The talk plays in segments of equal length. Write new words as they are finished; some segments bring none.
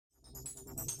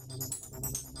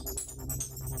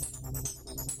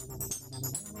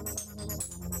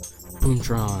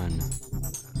Boomtron.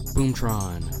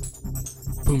 Boomtron.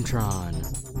 Boomtron.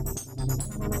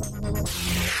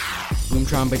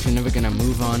 Boomtron, but you're never gonna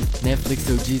move on. Netflix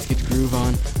OGs get the groove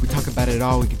on. We talk about it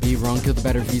all, we could be wrong. Kill the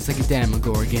better views like a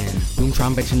Demogorgon.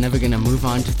 Boomtron, but you're never gonna move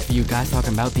on. Just a few guys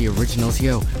talking about the originals.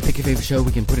 Yo, pick your favorite show,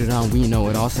 we can put it on. We know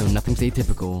it also, nothing's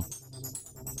atypical.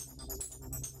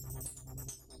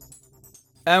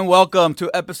 And welcome to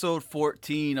episode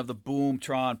 14 of the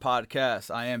Boomtron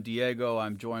podcast. I am Diego.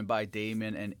 I'm joined by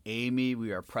Damon and Amy.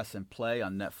 We are press and play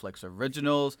on Netflix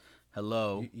originals.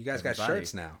 Hello. You guys everybody. got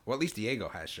shirts now. Well, at least Diego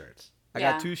has shirts. I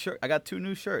got two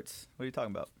new shirts. What are you talking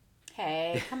about?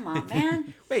 Hey, come on,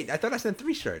 man. Wait, I thought I sent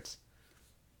 3 shirts.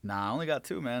 Nah, I only got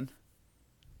 2, man.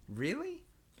 Really?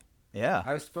 Yeah.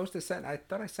 I was supposed to send. I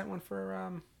thought I sent one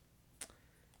for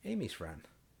Amy's friend.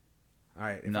 All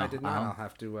right, if I did not, I'll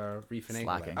have to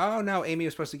refinagle it. Oh no, Amy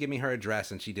was supposed to give me her address,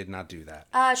 and she did not do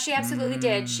that. She absolutely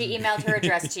did. She emailed her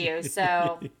address to you,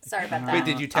 so sorry about that. Wait,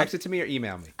 did you text it to me or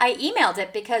email me? I emailed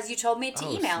it because you told me to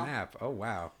Oh email. snap! Oh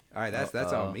wow! All right,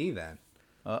 that's on me then.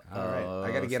 All right,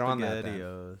 I got to get on that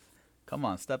then. Come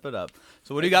on, step it up.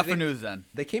 So what do you got for news then?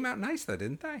 They came out nice though,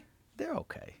 didn't they? They're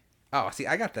okay. Oh, see,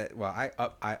 I got that. Well,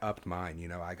 I upped mine. You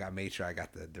know, made sure I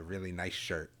got the really nice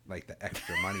shirt, like the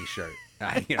extra money shirt.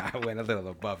 I went a little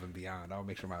above and beyond. I'll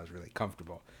make sure I was really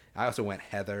comfortable. I also went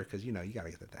heather because you got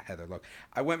to get the heather look.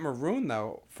 I went maroon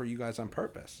though for you guys on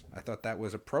purpose. I thought that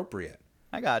was appropriate.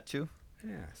 I got you.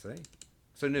 Yeah. See.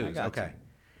 So news. Okay.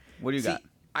 You. What do you got?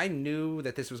 I knew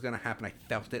that this was going to happen. I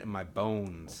felt it in my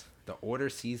bones. The Order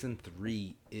season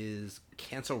 3 is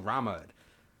cancel-rammed.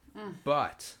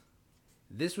 But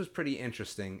this was pretty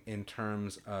interesting in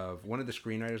terms of one of the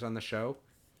screenwriters on the show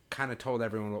kind of told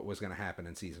everyone what was going to happen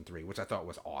in season 3, which I thought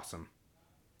was awesome.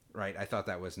 Right? I thought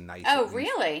that was nice. Oh,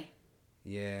 really?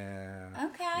 Yeah.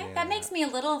 Okay. Yeah. That makes me a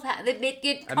little...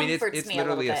 It comforts it's me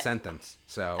literally a a little bit. sentence.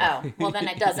 So. Oh, well then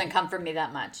it doesn't comfort me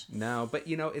that much. No, but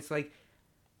it's like...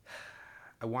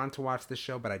 I wanted to watch this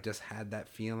show, but I just had that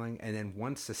feeling. And then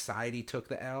once Society took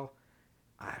the L,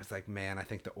 I was like, man, I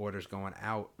think the Order's going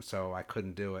out. So I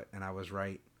couldn't do it. And I was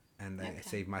right. And I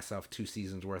saved myself 2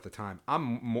 seasons worth of time.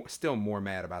 I'm still more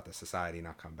mad about the Society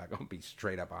not coming back. I'll be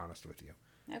straight up honest with you.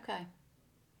 Okay.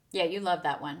 Yeah, you love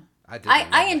that one.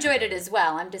 I enjoyed it as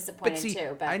well. I'm disappointed but see,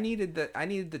 too. But I needed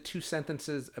the 2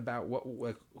 sentences about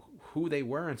who they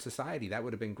were in Society. That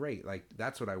would have been great. Like,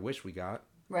 that's what I wish we got.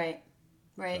 Right.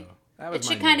 So, It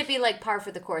should kind of be like par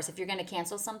for the course. If you're going to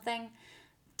cancel something,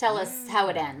 tell us how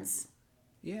it ends.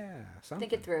 Yeah, something.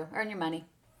 Think it through. Earn your money.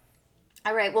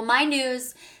 All right. Well, my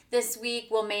news this week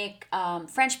will make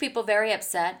French people very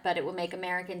upset, but it will make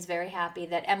Americans very happy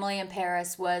that Emily in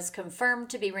Paris was confirmed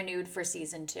to be renewed for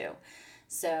season 2.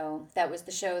 So that was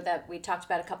the show that we talked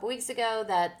about a couple weeks ago,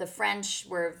 that the French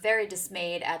were very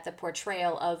dismayed at the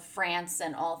portrayal of France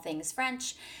and all things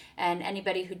French. And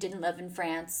anybody who didn't live in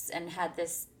France and had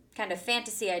this kind of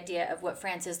fantasy idea of what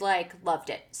France is like loved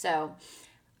it. So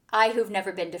I, who've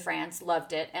never been to France,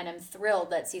 loved it, and am thrilled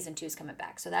that season 2 is coming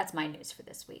back. So that's my news for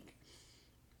this week.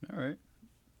 All right.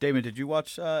 Damon, did you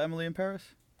watch Emily in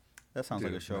Paris? That sounds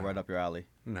like a show no. right up your alley.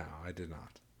 No, I did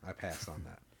not. I passed on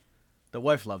that. The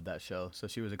wife loved that show, so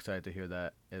she was excited to hear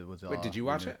that it was. Wait, did you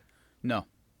watch it? No,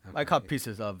 Okay. I caught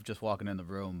pieces of just walking in the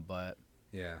room, but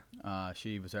Yeah.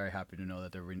 she was very happy to know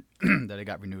that that it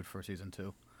got renewed for season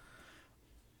 2.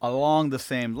 Along the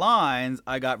same lines,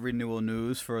 I got renewal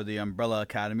news for the Umbrella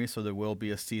Academy, so there will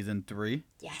be a season 3.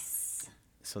 Yes.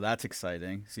 So that's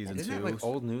exciting. Season 2. Isn't that like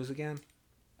old news again?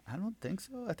 I don't think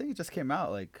so. I think it just came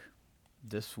out like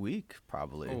this week,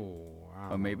 probably. Oh, wow.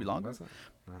 Or maybe longer. Was it?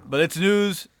 No. But it's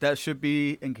news that should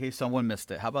be in case someone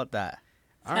missed it. How about that?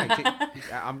 All right,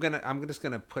 I'm just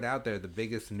gonna put out there the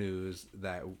biggest news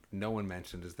that no one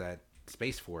mentioned is that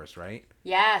Space Force, right?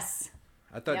 Yes.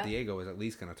 I thought Yep. Diego was at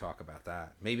least gonna talk about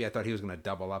that. Maybe I thought he was gonna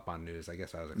double up on news. I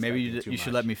guess I was expecting Maybe you too should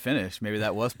much. let me finish. Maybe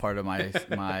that was part of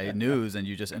my news, and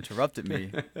you just interrupted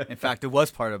me. In fact, it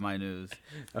was part of my news.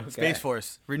 Okay. Space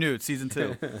Force renewed season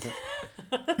 2.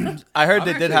 I heard I'm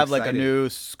they did actually have like a excited. new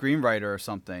screenwriter or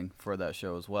something for that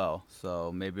show as well.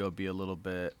 So maybe it'll be a little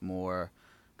bit more.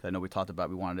 Cause I know we talked about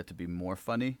we wanted it to be more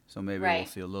funny, so maybe we'll Right.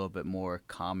 see a little bit more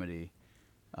comedy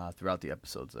throughout the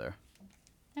episodes there.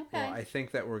 Okay. Well, I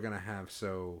think that we're gonna have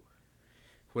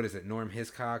what is it? Norm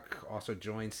Hiscock also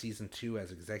joined season 2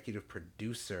 as executive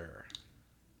producer.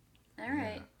 All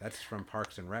right. Yeah, that's from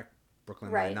Parks and Rec,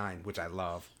 Brooklyn Right. Nine-Nine, which I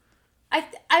love.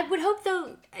 I would hope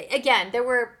though. Again,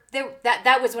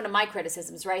 that was one of my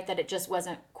criticisms, right? That it just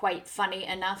wasn't quite funny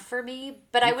enough for me.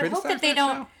 But I would hope that criticized they that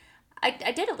don't. show?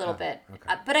 I did a little bit,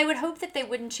 okay. but I would hope that they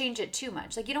wouldn't change it too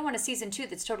much. Like, you don't want a season 2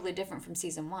 that's totally different from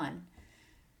season 1.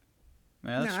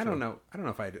 Yeah, that's I true. don't know. I don't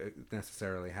know if I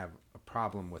necessarily have a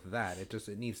problem with that.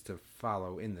 It needs to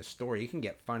follow in the story. You can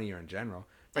get funnier in general,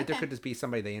 right? There Okay. could just be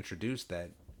somebody they introduced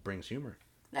that brings humor,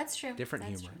 That's true. different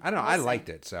That's humor. true. I don't know. We'll I see. liked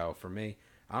it, so for me,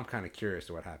 I'm kind of curious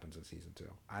to what happens in season 2.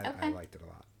 I Okay. liked it a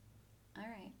lot. All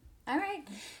right. All right.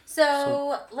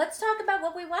 So let's talk about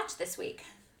what we watched this week.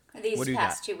 These What do you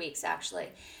past got? 2 weeks, actually.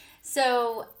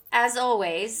 So, as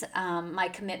always, my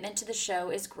commitment to the show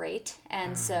is great.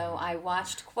 And so I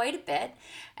watched quite a bit.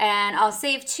 And I'll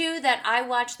save 2 that I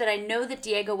watched that I know that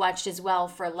Diego watched as well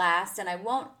for last. And I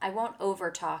won't over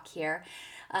talk here.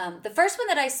 The first one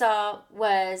that I saw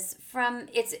was from,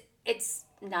 it's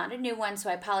not a new one, so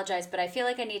I apologize, but I feel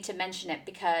like I need to mention it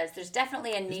because there's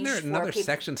definitely a niche Isn't there for another people.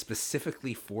 section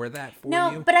specifically for that for No,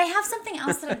 you? but I have something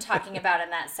else that I'm talking about in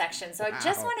that section, so I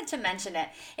just Wow. wanted to mention it.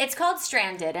 It's called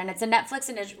Stranded, and it's a Netflix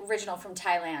original from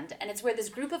Thailand, and it's where this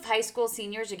group of high school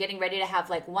seniors are getting ready to have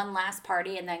like one last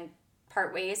party and then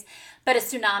part ways, but a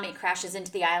tsunami crashes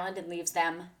into the island and leaves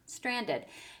them stranded.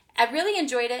 I really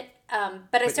enjoyed it,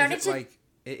 but I But started is it to. like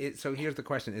so here's the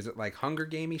question: is it like Hunger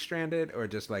Gamey stranded or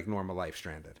just like normal life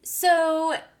stranded?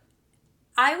 So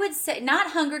I would say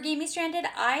not Hunger Gamey Stranded.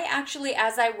 I actually,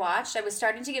 as I watched, I was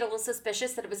starting to get a little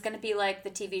suspicious that it was going to be like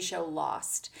the TV show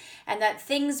Lost, and that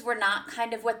things were not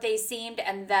kind of what they seemed,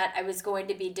 and that I was going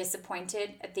to be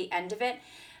disappointed at the end of it.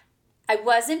 I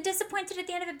wasn't disappointed at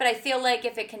the end of it, but I feel like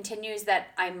if it continues, that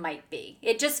I might be.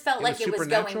 It just felt like it was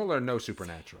supernatural going or no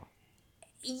supernatural?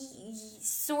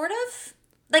 sort of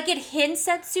like it hints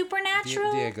at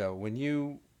supernatural. Diego, when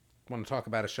you want to talk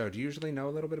about a show, do you usually know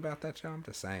a little bit about that show? I'm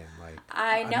just saying, like,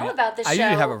 I know about the show. I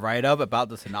usually have a write-up about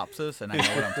the synopsis, and I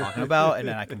know what I'm talking about, and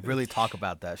then I can really talk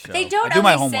about that show. They don't I do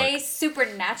my only homework. say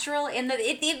supernatural in the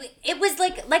it was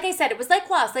like I said, it was like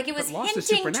Lost, like it was But Lost is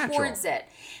hinting supernatural. towards it.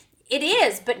 It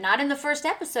is, but not in the first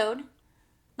episode.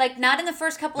 Like not in the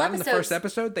first couple not in episodes. the first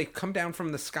episode. They come down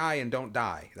from the sky and don't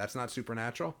die. That's not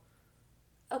supernatural.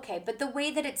 Okay, but the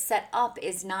way that it's set up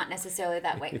is not necessarily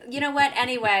that way. You know what?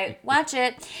 Anyway, watch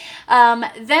it.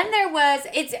 Then there was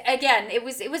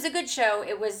it was a good show.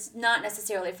 It was not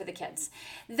necessarily for the kids.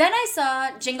 Then I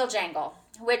saw Jingle Jangle,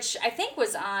 which I think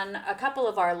was on a couple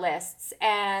of our lists,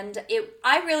 and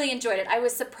I really enjoyed it. I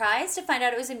was surprised to find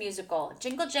out it was a musical.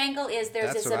 Jingle Jangle there's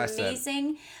That's this what I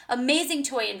said. amazing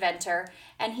toy inventor,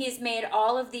 and he's made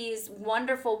all of these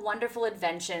wonderful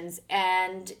inventions,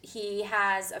 and he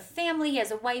has a family, he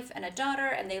has a wife and a daughter,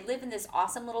 and they live in this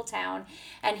awesome little town,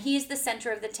 and he's the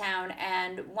center of the town,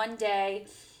 and one day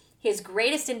his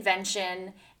greatest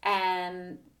invention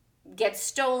gets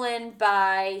stolen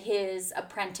by his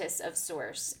apprentice of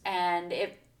sorts, and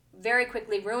it very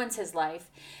quickly ruins his life.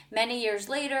 Many years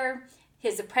later,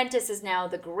 his apprentice is now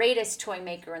the greatest toy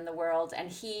maker in the world, and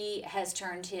he has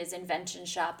turned his invention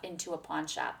shop into a pawn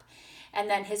shop. And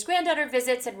then his granddaughter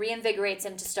visits and reinvigorates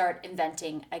him to start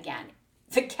inventing again.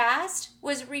 The cast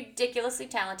was ridiculously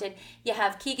talented. You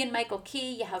have Keegan-Michael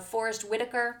Key, you have Forrest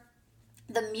Whitaker.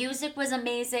 The music was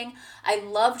amazing. I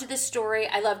loved the story.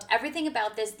 I loved everything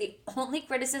about this. The only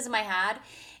criticism I had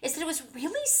is that it was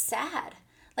really sad.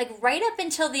 Like right up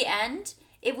until the end,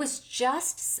 it was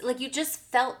just like you just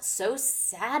felt so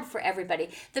sad for everybody.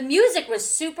 The music was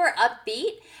super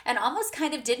upbeat and almost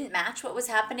kind of didn't match what was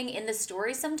happening in the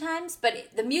story sometimes, but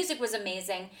the music was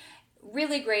amazing.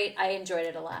 Really great. I enjoyed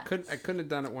it a lot. I couldn't have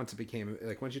done it once it became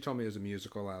like once you told me it was a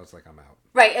musical. I was like, I'm out.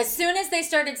 Right. As soon as they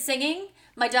started singing,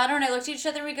 my daughter and I looked at each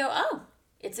other and we go, "Oh,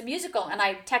 it's a musical." And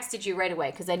I texted you right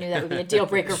away because I knew that would be a deal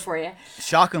breaker for you.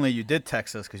 Shockingly, you did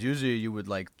text us because usually you would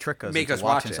like trick us Make into us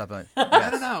watch watching it. something. I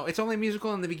don't know. It's only a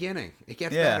musical in the beginning. It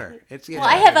gets Yeah. better. It's Well,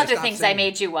 I have other things I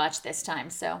made you watch this time,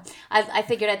 so I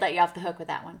figured I'd let you off the hook with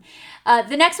that one.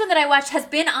 The next one that I watched has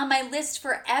been on my list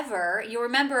forever. You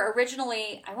remember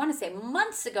originally, I want to say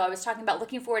months ago, I was talking about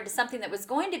looking forward to something that was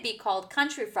going to be called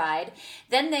Country Fried.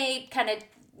 Then they kind of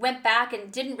went back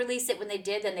and didn't release it when they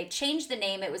did. Then they changed the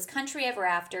name. It was Country Ever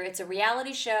After. It's a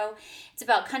reality show. It's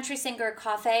about country singer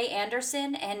Coffey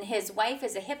Anderson, and his wife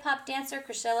is a hip-hop dancer,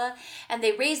 Priscilla, and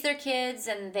they raise their kids,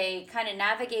 and they kind of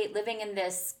navigate living in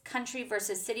this country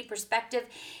versus city perspective.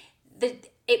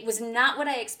 It was not what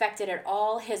I expected at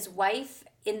all. His wife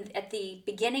at the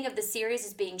beginning of the series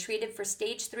is being treated for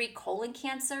stage 3 colon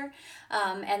cancer,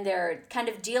 and they're kind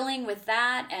of dealing with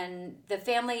that, and the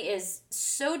family is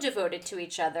so devoted to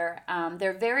each other.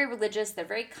 They're very religious, they're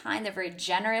very kind, they're very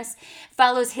generous.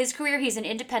 Follows his career. He's an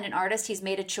independent artist. He's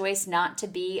made a choice not to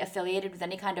be affiliated with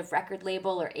any kind of record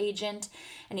label or agent,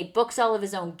 and he books all of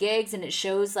his own gigs, and it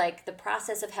shows like the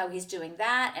process of how he's doing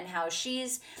that and how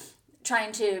she's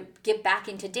trying to get back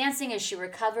into dancing as she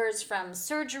recovers from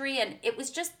surgery. And it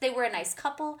was just, they were a nice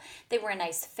couple. They were a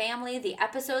nice family. The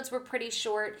episodes were pretty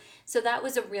short. So that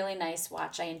was a really nice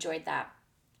watch. I enjoyed that.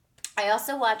 I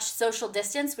also watched Social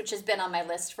Distance, which has been on my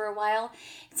list for a while.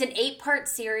 It's an 8-part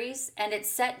series, and it's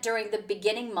set during the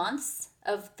beginning months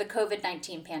of the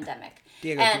COVID-19 pandemic.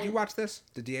 Diego, and did you watch this?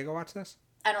 Did Diego watch this?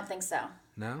 I don't think so.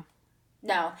 No?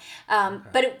 No.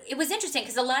 But it was interesting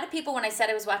because a lot of people, when I said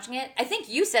I was watching it, I think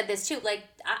you said this too, like,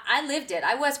 I lived it.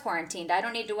 I was quarantined. I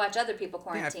don't need to watch other people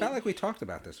Yeah, I quarantined. felt like we talked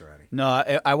about this already.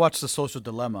 No, I watched The Social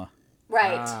Dilemma.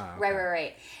 Right, Ah, okay.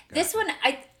 right. This one,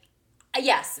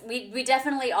 yes, we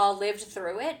definitely all lived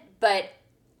through it, but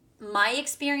my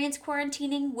experience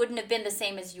quarantining wouldn't have been the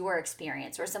same as your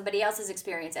experience or somebody else's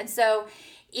experience. And so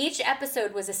each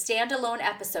episode was a standalone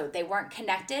episode. They weren't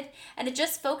connected, and it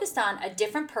just focused on a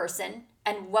different person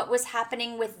and what was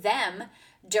happening with them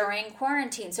during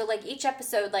quarantine. So like each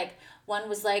episode, like one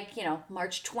was like,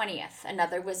 March 20th,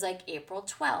 another was like April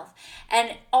 12th.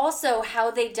 And also how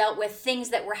they dealt with things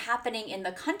that were happening in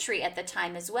the country at the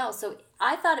time as well. So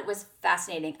I thought it was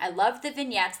fascinating. I loved the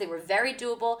vignettes. They were very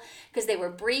doable because they were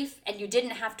brief and you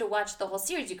didn't have to watch the whole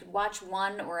series. You could watch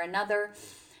one or another.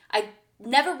 I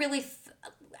never really,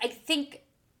 I think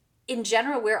in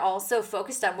general, we're also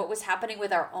focused on what was happening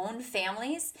with our own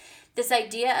families. This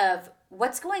idea of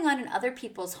what's going on in other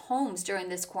people's homes during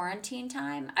this quarantine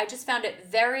time. I just found it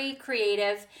very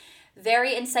creative,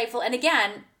 very insightful. And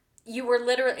again, you were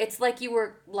literally, it's like you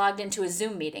were logged into a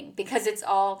Zoom meeting because it's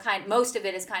all most of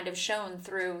it is kind of shown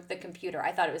through the computer.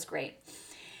 I thought it was great.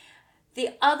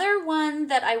 The other one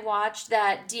that I watched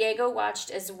that Diego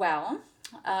watched as well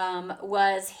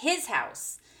was His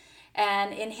House.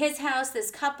 And in His House,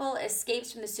 this couple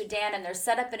escapes from the Sudan and they're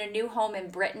set up in a new home in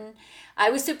Britain. I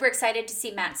was super excited to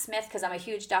see Matt Smith because I'm a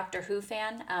huge Doctor Who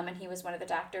fan, and he was one of the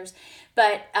doctors.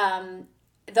 But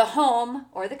the home,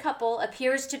 or the couple,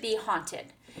 appears to be haunted.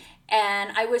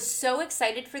 And I was so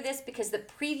excited for this because the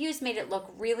previews made it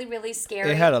look really, really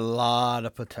scary. It had a lot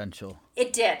of potential.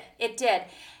 It did.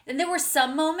 And there were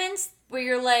some moments where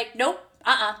you're like, nope,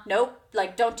 nope,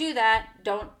 like don't do that,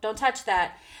 don't touch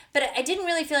that. But I didn't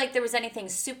really feel like there was anything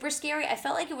super scary. I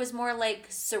felt like it was more like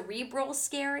cerebral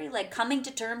scary, like coming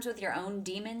to terms with your own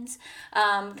demons,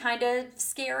 kind of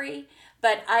scary.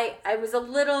 But I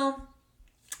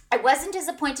wasn't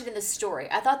disappointed in the story.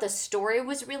 I thought the story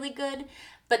was really good,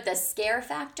 but the scare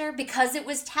factor, because it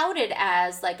was touted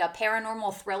as like a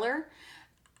paranormal thriller,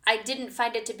 I didn't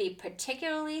find it to be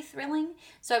particularly thrilling.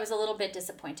 So I was a little bit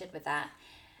disappointed with that.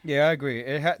 Yeah, I agree.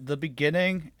 It had the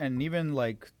beginning and even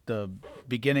like the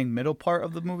beginning middle part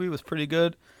of the movie was pretty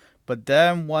good, but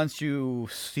then once you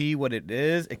see what it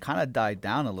is, it kind of died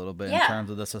down a little bit in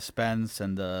terms of the suspense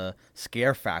and the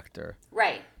scare factor.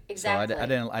 Right, exactly. So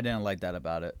I didn't like that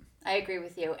about it. I agree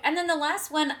with you. And then the last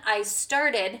one I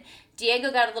started,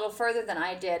 Diego got a little further than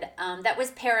I did. That was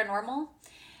Paranormal.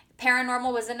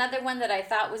 Paranormal was another one that I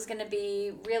thought was going to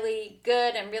be really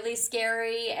good and really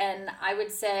scary, and I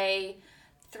would say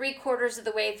 3/4 of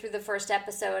the way through the first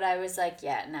episode, I was like,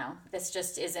 yeah, no, this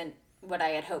just isn't what I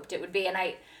had hoped it would be. And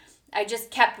I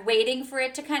just kept waiting for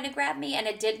it to kind of grab me, and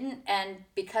it didn't. And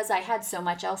because I had so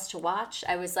much else to watch,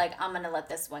 I was like, I'm going to let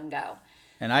this one go.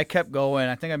 And I kept going.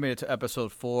 I think I made it to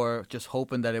episode 4, just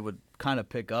hoping that it would kind of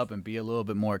pick up and be a little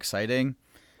bit more exciting.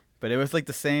 But it was like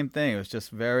the same thing. It was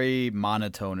just very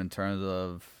monotone in terms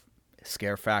of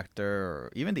scare factor,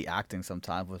 or even the acting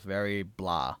sometimes was very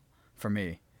blah for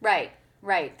me. Right.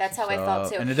 That's how I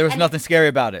felt too. And there was nothing scary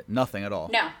about it. Nothing at all.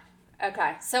 No.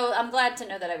 Okay. So I'm glad to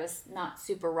know that I was not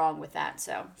super wrong with that.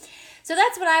 So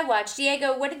that's what I watched.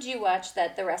 Diego, what did you watch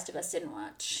that the rest of us didn't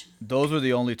watch? Those were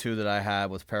the only two that I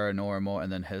had, was Paranormal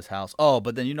and then His House. Oh,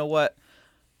 but then you know what?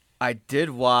 I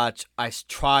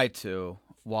tried to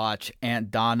watch Aunt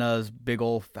Donna's Big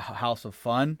Old House of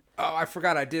Fun. Oh, I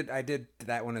forgot. I did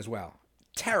that one as well.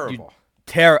 Terrible.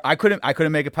 I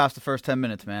couldn't make it past the first 10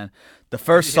 minutes, man. The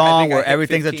first song where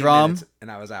everything's a drum, and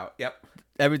I was out. Yep.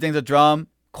 Everything's a drum,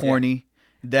 corny.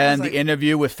 Yeah. Then the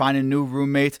interview with finding new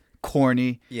roommates,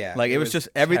 corny. Yeah. Like it was just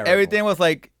everything was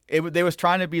like they was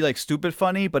trying to be like stupid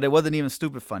funny, but it wasn't even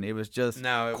stupid funny. It was just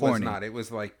corny. Was not. It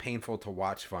was like painful to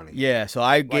watch funny. Yeah, so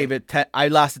I gave it 10. I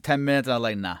lasted 10 minutes and I was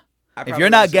like, nah. If you're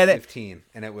not getting 15,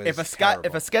 and it was if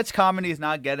a sketch comedy is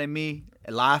not getting me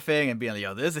laughing and being like,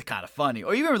 yo, this is kind of funny,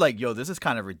 or even like, yo, this is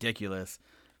kind of ridiculous,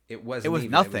 it was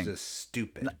nothing. It was just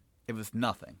stupid. It was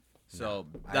nothing. So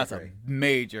I that's agree. a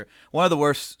major one of the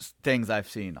worst things I've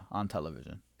seen on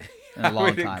television in a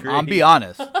long time. agree. I'll be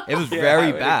honest, it was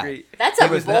very bad. Agree. That's a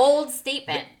bold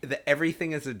statement. The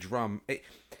everything is a drum.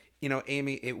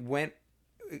 Amy,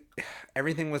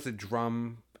 everything was a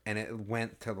drum. and it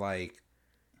went to like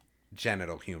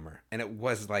genital humor, and it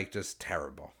was like just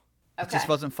terrible. It Okay. just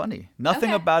wasn't funny. Nothing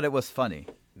Okay. about it was funny.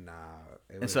 Nah,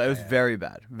 And so it was very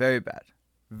bad. Very bad.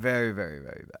 Very, very,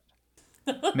 very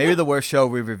bad. Maybe the worst show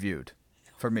we reviewed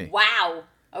for me. Wow.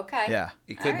 Okay. Yeah.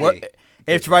 It could All right. be.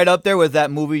 It's right up there with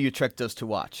that movie you tricked us to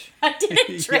watch. I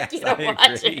didn't trick you to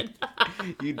watch it.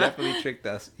 You definitely tricked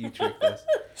us. You tricked us.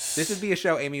 This would be a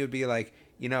show Amy would be like,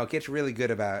 you know, it gets really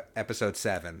good about episode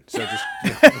 7. So just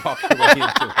walk your way into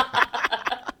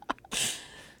it.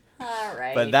 All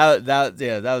right. But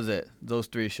that was it. Those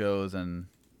 3 shows and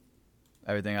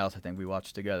everything else I think we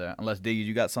watched together. Unless Diggy,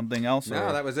 you got something else? No,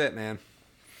 or- that was it, man.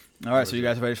 All right, so you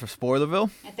guys ready for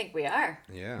Spoilerville? I think we are.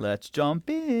 Yeah. Let's jump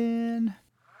in.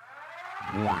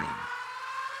 Warning.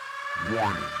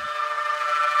 Warning.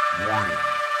 Warning.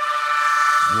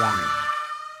 Warning.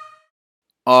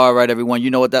 All right, everyone,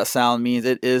 you know what that sound means.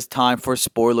 It is time for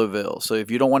Spoilerville. So if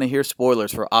you don't want to hear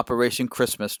spoilers for Operation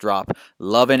Christmas Drop,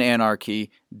 Love and Anarchy,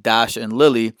 Dash, and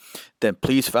Lily, then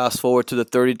please fast forward to the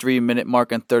 33-minute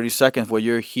mark and 30 seconds where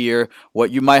you'll hear what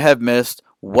you might have missed,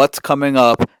 what's coming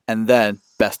up, and then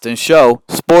Best in Show,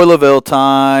 Spoilerville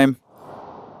time.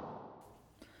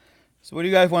 So where do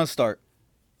you guys want to start?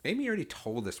 Amy already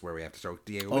told us where we have to start.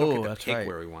 Diego, we Oh, don't get to that's pick right.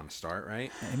 where we want to start,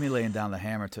 right? Amy laying down the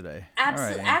hammer today.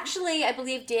 Absolutely. All right, Amy. Actually, I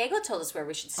believe Diego told us where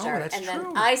we should start, that's and true.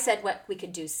 then I said what we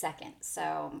could do second.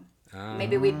 So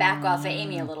maybe we back off of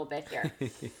Amy a little bit here.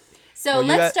 So Well, you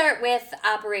let's got- start with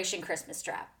Operation Christmas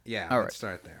Drop. Yeah, All let's right.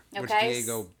 start there. Which Okay.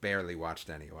 Diego barely watched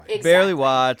anyway. Exactly. Barely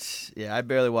watch. Yeah, I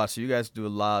barely watch. So you guys do a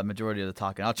lot, majority of the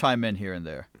talking. I'll chime in here and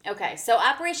there. Okay, so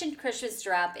Operation Christmas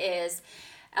Drop is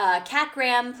Kat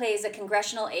Graham plays a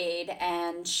congressional aide,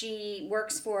 and she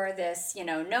works for this,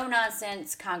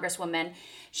 no-nonsense congresswoman.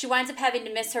 She winds up having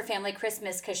to miss her family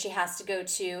Christmas because she has to go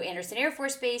to Anderson Air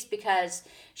Force Base because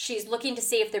she's looking to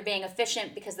see if they're being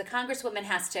efficient because the congresswoman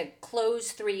has to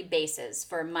close 3 bases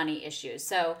for money issues.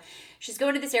 So she's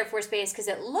going to this Air Force Base because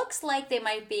it looks like they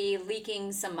might be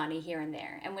leaking some money here and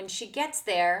there. And when she gets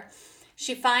there,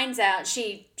 she finds out,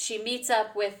 she meets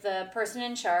up with the person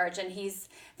in charge, and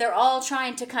they're all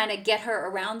trying to kind of get her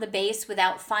around the base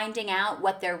without finding out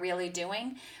what they're really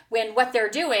doing. When what they're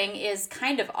doing is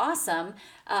kind of awesome.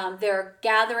 They're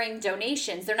gathering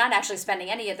donations. They're not actually spending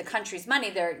any of the country's money.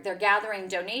 They're gathering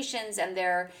donations, and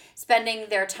they're spending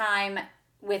their time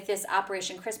with this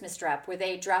Operation Christmas Drop, where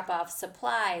they drop off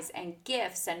supplies and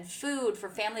gifts and food for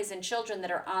families and children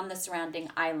that are on the surrounding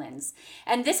islands.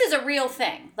 And this is a real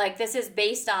thing. Like, this is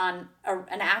based on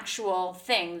an actual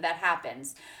thing that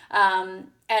happens.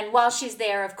 And while she's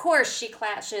there, of course, she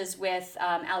clashes with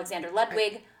Alexander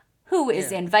Ludwig, who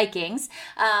is in Vikings.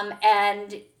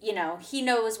 And, he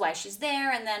knows why she's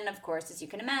there. And then, of course, as you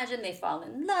can imagine, they fall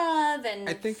in love. And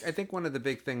I think one of the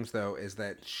big things though is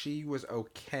that she was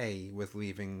okay with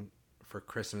leaving for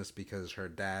Christmas because her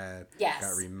dad Yes.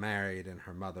 got remarried and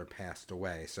her mother passed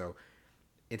away. So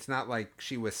it's not like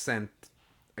she was sent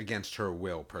against her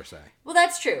will per se. Well,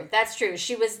 that's true. That's true.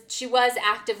 She was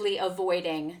actively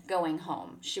avoiding going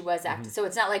home. She was active. So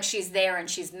it's not like she's there and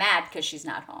she's mad because she's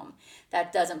not home.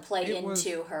 That doesn't play It was-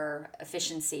 into her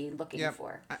efficiency looking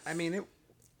for. I mean,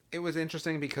 it was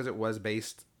interesting because it was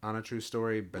based on a true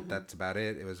story, but that's about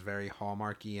it. It was very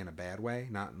Hallmarky in a bad way,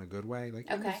 not in a good way.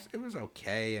 Like Okay. it was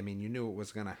okay. I mean, you knew it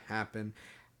was going to happen.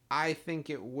 I think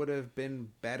it would have been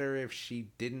better if she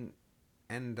didn't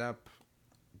end up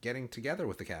getting together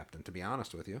with the captain, to be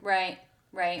honest with you. Right.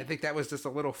 I Right. think that was just a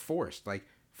little forced. Like,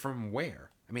 from where?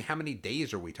 I mean, how many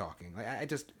days are we talking? Like,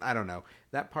 I don't know.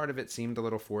 That part of it seemed a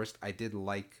little forced. I did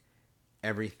like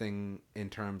everything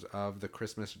in terms of the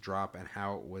Christmas drop and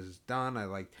how it was done. I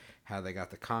liked how they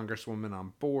got the congresswoman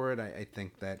on board. I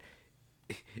think that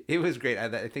it was great.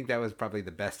 I think that was probably the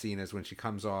best scene is when she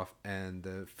comes off and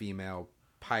the female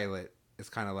pilot is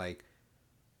kind of like,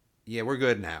 yeah, we're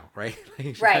good now, right?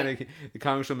 Like, she Right. kinda- the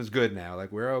congresswoman's good now.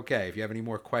 Like, we're okay. If you have any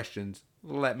more questions,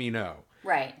 let me know.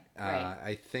 Right. Right.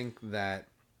 I think that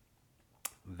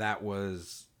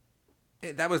was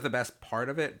the best part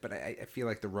of it, but I feel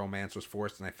like the romance was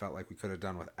forced, and I felt like we could have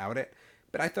done without it.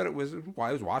 But I thought it was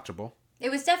watchable. It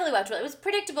was definitely watchable. It was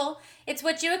predictable. It's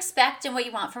what you expect and what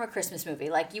you want from a Christmas movie.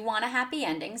 Like, you want a happy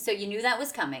ending, so you knew that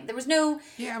was coming. There was no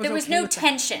Yeah, I was there was okay no with that.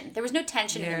 tension. There was no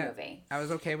tension in the movie. I was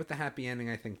okay with the happy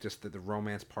ending. I think just that the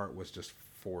romance part was just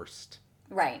forced.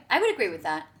 Right. I would agree with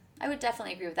that. I would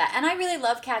definitely agree with that. And I really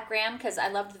love Kat Graham because I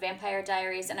loved the Vampire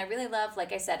Diaries, and I really love,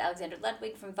 like I said, Alexander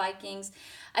Ludwig from Vikings.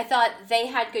 I thought they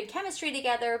had good chemistry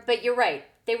together, but you're right.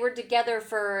 They were together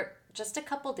for just a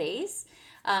couple days.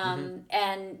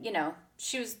 And, you know,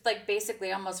 she was like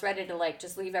basically almost ready to like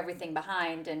just leave everything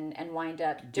behind and wind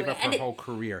up Give doing up her whole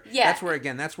career. Yeah.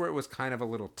 That's where it was kind of a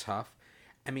little tough.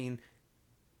 I mean,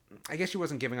 I guess she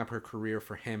wasn't giving up her career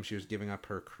for him. She was giving up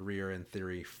her career in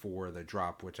theory for the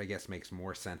drop, which I guess makes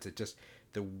more sense. It just,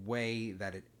 the way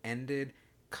that it ended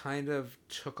kind of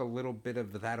took a little bit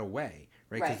of that away,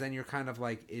 right? Because then you're kind of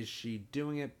like, is she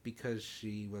doing it because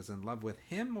she was in love with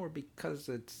him or because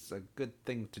it's a good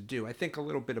thing to do? I think a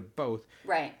little bit of both.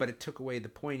 Right. But it took away the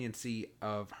poignancy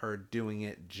of her doing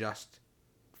it just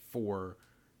for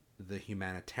the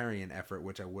humanitarian effort,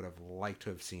 which I would have liked to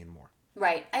have seen more.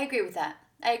 Right. I agree with that.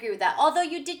 Although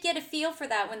you did get a feel for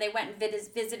that when they went and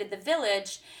visited the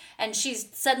village, and she's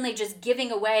suddenly just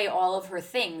giving away all of her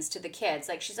things to the kids.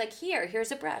 Like, she's like,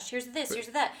 here's a brush, here's this, here's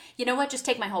that. You know what? Just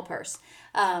take my whole purse.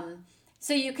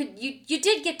 So you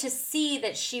did get to see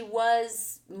that she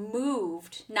was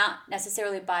moved, not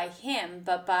necessarily by him,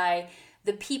 but by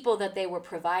the people that they were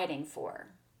providing for.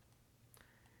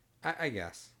 I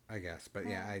guess. But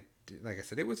yeah, like I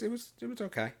said, it was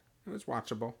okay. It was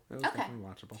watchable. It was definitely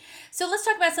watchable. So let's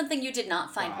talk about something you did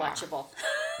not find watchable.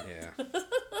 Yeah.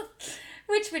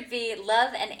 Which would be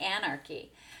Love and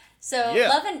Anarchy. So Yeah.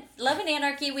 Love and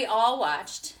Anarchy we all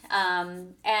watched.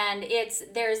 And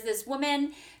there's this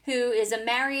woman who is a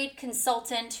married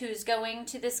consultant who's going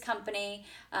to this company.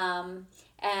 And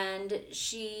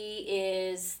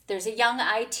there's a young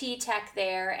IT tech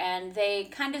there, and they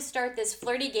kind of start this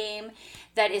flirty game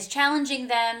that is challenging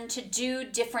them to do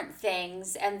different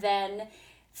things. And then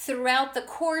throughout the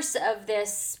course of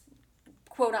this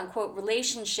quote unquote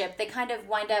relationship, they kind of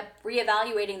wind up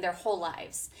reevaluating their whole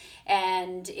lives.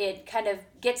 And it kind of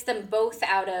gets them both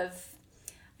out of,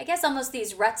 I guess, almost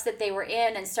these ruts that they were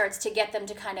in, and starts to get them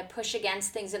to kind of push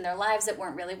against things in their lives that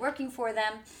weren't really working for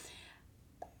them.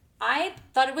 I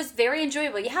thought it was very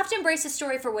enjoyable. You have to embrace a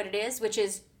story for what it is, which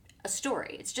is a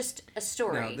story. It's just a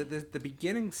story. No, the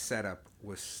beginning setup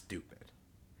was stupid.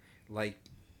 Like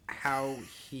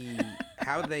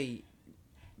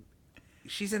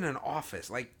she's in an office.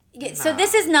 Like, so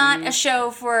this is not a show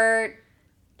for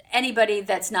anybody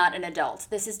that's not an adult.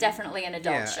 This is definitely an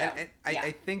adult show. And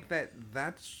I think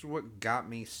that's what got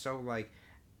me so like.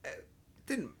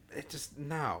 That's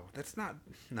not.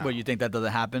 No. Well, you think that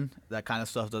doesn't happen? That kind of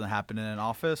stuff doesn't happen in an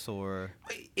office, or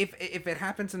if it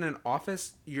happens in an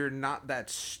office, you're not that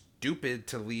stupid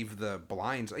to leave the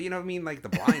blinds. You know what I mean? Like the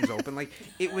blinds open. Like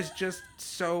it was just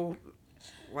so,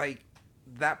 like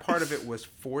that part of it was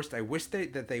forced. I wish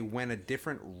that they went a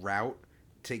different route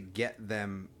to get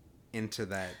them into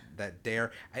that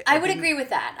dare. I would agree with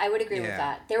that. With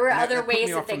that. There were other ways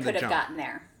that they could have gotten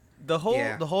there. the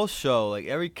whole show, like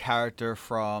every character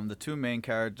from the two main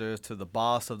characters to the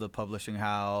boss of the publishing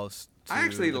house to I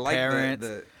actually the like parents,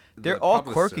 they're the all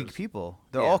publishers. quirky people.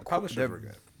 The publishers were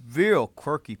good. Real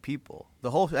quirky people.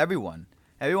 Everyone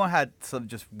had some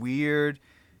just weird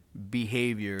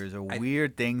behaviors or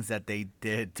weird things that they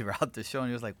did throughout the show, and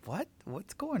you're just like,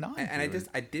 what's going on? And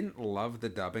I didn't love the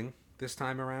dubbing this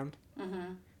time around,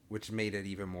 which made it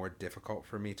even more difficult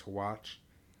for me to watch.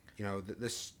 You know,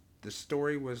 the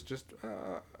story was just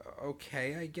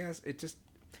okay, I guess. It just,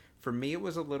 for me, it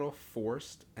was a little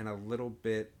forced and a little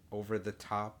bit over the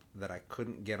top that I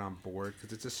couldn't get on board,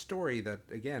 because it's a story that,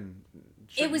 again,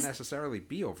 shouldn't necessarily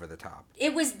be over the top.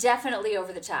 It was definitely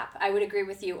over the top. I would agree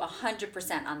with you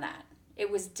 100% on that. It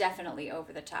was definitely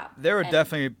over the top. There were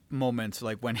definitely moments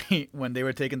like when they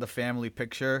were taking the family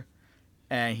picture,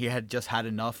 and he had just had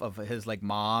enough of his like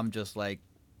mom just like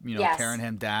tearing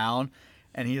him down,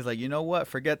 and he's like, you know what,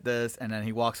 forget this, and then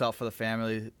he walks out for the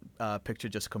family picture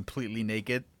just completely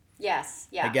naked. Yes.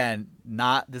 Yeah. Again,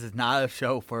 this is not a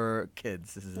show for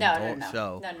kids. This is an adult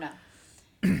show.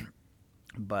 No.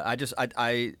 But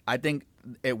I think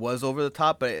it was over the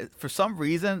top, but for some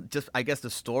reason, just I guess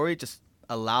the story just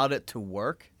allowed it to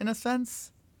work in a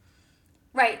sense.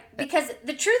 Right, because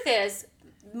the truth is,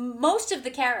 most of the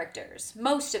characters,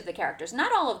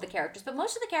 not all of the characters, but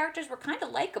most of the characters were kind of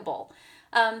likable.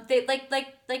 They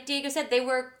like Diego said, they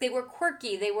were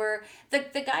quirky. They were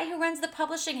the guy who runs the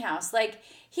publishing house. Like,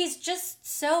 he's just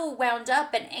so wound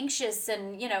up and anxious,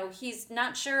 and he's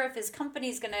not sure if his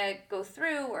company's gonna go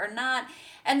through or not.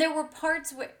 And there were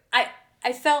parts where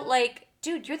I felt like,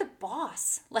 dude, you're the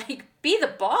boss. Like, be the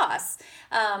boss,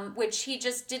 which he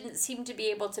just didn't seem to be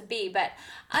able to be. But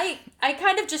I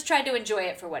kind of just tried to enjoy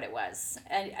it for what it was.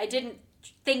 And I didn't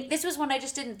think, this was one I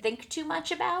just didn't think too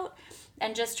much about,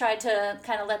 and just tried to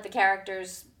kind of let the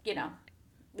characters,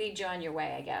 lead you on your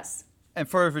way, I guess. And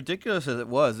for as ridiculous as it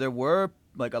was, there were,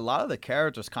 like, a lot of the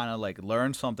characters kind of, like,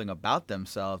 learned something about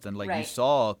themselves. And, like, you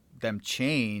saw them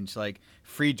change. Like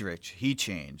Friedrich, he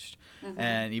changed,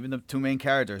 and even the two main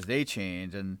characters, they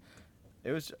changed, and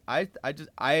it was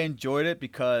I enjoyed it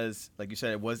because, like you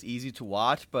said, it was easy to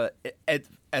watch, but it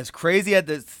as crazy as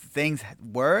the things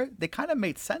were, they kind of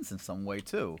made sense in some way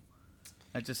too.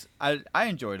 I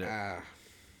enjoyed it.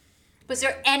 Was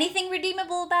there anything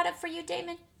redeemable about it for you,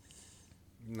 Damon?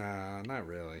 Nah, not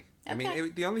really. I Okay.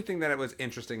 mean, the only thing that it was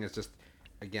interesting is just,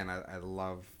 again, I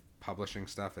love publishing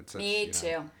stuff. It's such, Me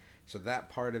too. So that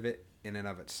part of it, in and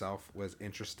of itself, was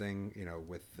interesting.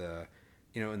 With the,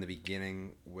 in the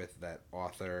beginning with that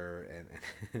author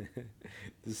and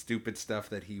the stupid stuff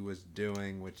that he was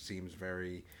doing, which seems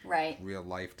very Right. real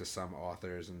life to some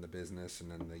authors in the business,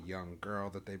 and then the young girl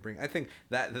that they bring. I think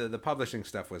that the publishing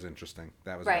stuff was interesting.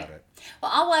 That was Right. about it.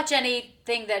 Well, I'll watch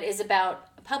anything that is about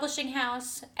a publishing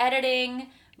house,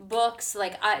 editing, books.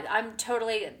 Like I'm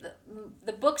totally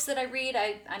the books that I read.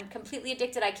 I'm completely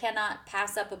addicted. I cannot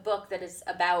pass up a book that is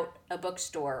about a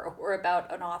bookstore or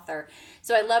about an author.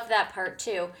 So I love that part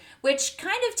too, which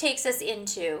kind of takes us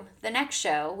into the next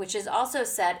show, which is also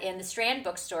set in the Strand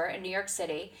Bookstore in New York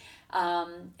City.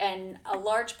 And a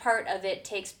large part of it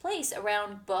takes place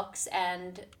around books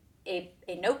and a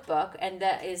notebook, and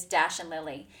that is Dash and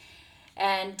Lily.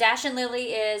 And Dash and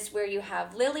Lily is where you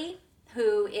have Lily,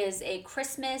 who is a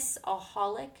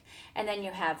Christmas-aholic, and then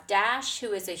you have Dash,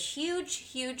 who is a huge,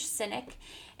 huge cynic,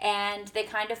 and they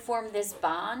kind of form this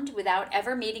bond without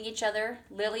ever meeting each other.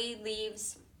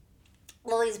 Lily's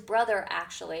brother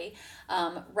actually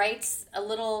writes a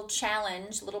little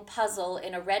challenge, little puzzle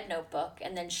in a red notebook,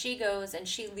 and then she goes and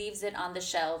she leaves it on the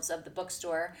shelves of the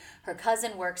bookstore. Her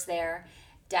cousin works there.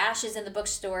 Dash is in the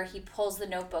bookstore. He pulls the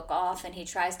notebook off and he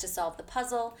tries to solve the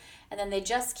puzzle. And then they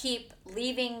just keep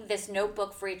leaving this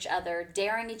notebook for each other,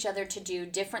 daring each other to do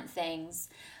different things.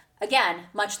 Again,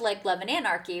 much like Love and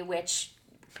Anarchy, which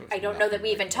I don't know that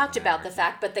we even talked about the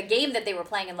fact, but the game that they were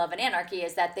playing in Love and Anarchy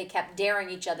is that they kept daring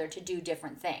each other to do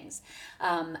different things.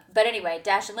 But anyway,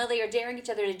 Dash and Lily are daring each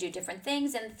other to do different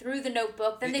things, and through the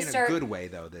notebook, then they start... In a good way,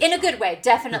 though. In a good way,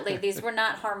 definitely. These were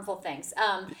not harmful things.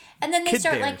 And then they Kid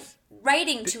start bears.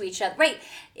 writing to each other, right,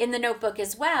 in the notebook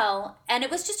as well. And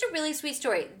it was just a really sweet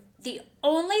story. The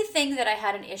only thing that I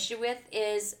had an issue with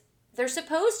is they're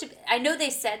supposed to, I know they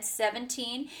said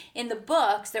 17 in the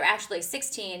books, they're actually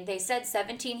 16. They said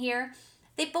 17 here.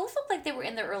 They both looked like they were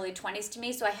in their early 20s to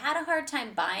me, so I had a hard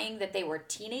time buying that they were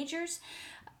teenagers.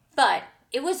 But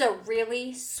it was a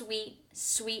really sweet,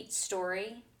 sweet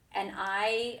story, and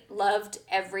I loved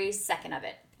every second of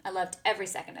it. I loved every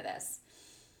second of this.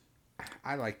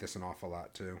 I like this an awful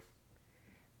lot, too.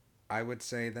 I would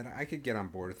say that I could get on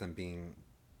board with them being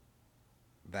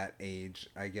that age,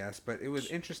 I guess. But it was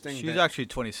interesting. She's actually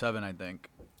 27, I think,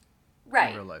 in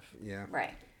Right, real life. Yeah.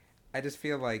 right. I just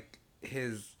feel like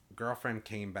his girlfriend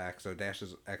came back, so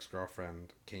Dash's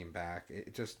ex-girlfriend came back.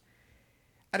 It just...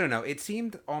 I don't know. It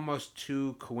seemed almost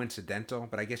too coincidental,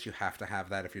 but I guess you have to have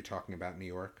that if you're talking about New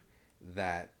York,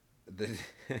 that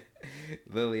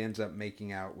Lily ends up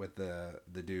making out with the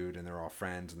dude, and they're all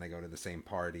friends, and they go to the same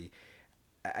party.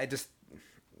 I just...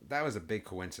 That was a big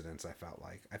coincidence, I felt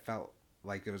like. I felt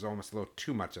like it was almost a little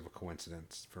too much of a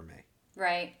coincidence for me.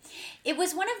 Right. It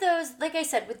was one of those, like I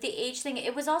said, with the age thing,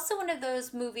 it was also one of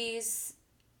those movies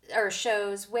or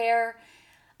shows where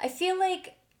I feel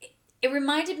like it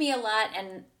reminded me a lot,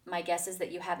 and my guess is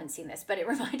that you haven't seen this, but it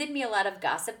reminded me a lot of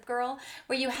Gossip Girl,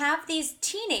 where you have these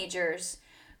teenagers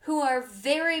who are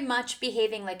very much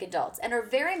behaving like adults and are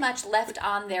very much left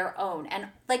on their own. And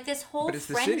like this whole But it's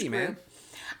the friend city, group, man.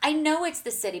 I know it's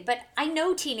the city, but I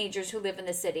know teenagers who live in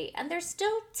the city, and they're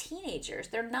still teenagers.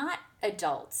 They're not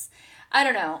adults. I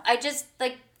don't know. I just,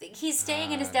 like, he's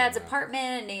staying in his dad's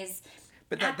apartment, and he's...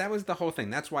 But that was the whole thing.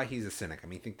 That's why he's a cynic. I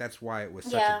mean, I think that's why it was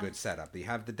such Yeah. a good setup. You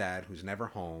have the dad who's never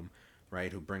home,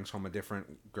 right, who brings home a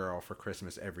different girl for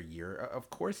Christmas every year. Of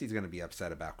course he's going to be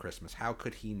upset about Christmas. How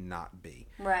could he not be?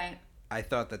 Right. I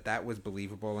thought that was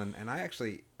believable, and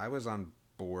I was on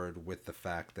board with the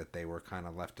fact that they were kind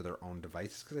of left to their own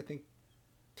devices, because I think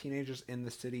teenagers in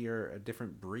the city are a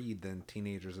different breed than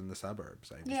teenagers in the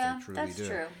suburbs. Yeah, I truly that's do.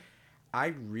 true. I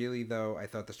really, though, I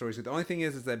thought the story was good. The only thing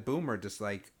is that Boomer just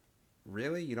like,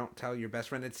 really? You don't tell your best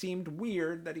friend? It seemed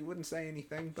weird that he wouldn't say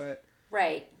anything, but...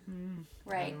 Right. I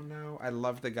Right. don't know. I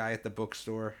love the guy at the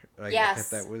bookstore. Yes.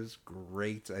 That was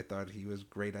great. I thought he was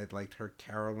great. I liked her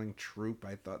caroling troupe.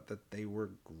 I thought that they were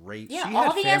great. Yeah, She all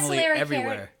had the family ancillary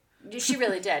everywhere. She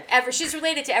really did. She's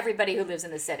related to everybody who lives in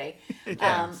the city.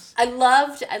 Yes. I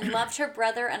loved her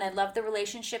brother, and I loved the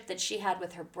relationship that she had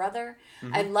with her brother.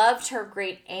 I loved her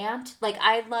great aunt. Like,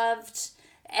 I loved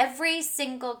every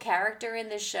single character in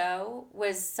the show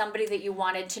was somebody that you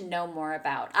wanted to know more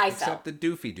about. I Except felt the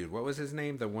doofy dude. What was his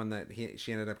name? The one that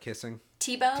she ended up kissing?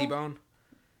 T-Bone. T-Bone?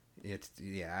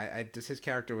 I just his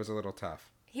character was a little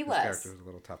tough. His His character was a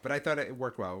little tough. But I thought it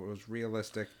worked well. It was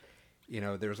realistic. You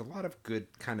know, there was a lot of good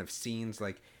kind of scenes.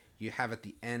 Like, you have at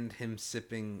the end him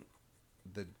sipping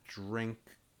the drink.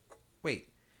 Wait.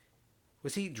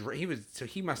 Was he was so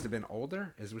he must have been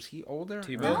older? Was he older?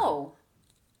 T-Bone? No.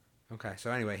 Okay,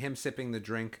 so anyway, him sipping the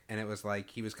drink, and it was like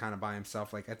he was kind of by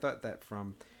himself. Like, I thought that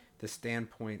from the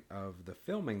standpoint of the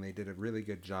filming, they did a really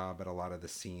good job at a lot of the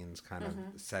scenes, kind of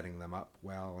setting them up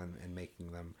well and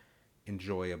making them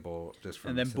enjoyable. Just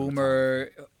from And then cinematography. Boomer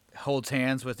holds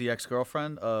hands with the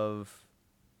ex-girlfriend of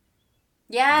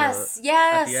Yes, at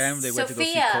yes. the end. They went to go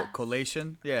see Sophia.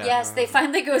 Collation. Yeah. Yes, they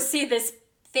finally go see this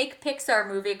fake Pixar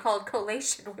movie called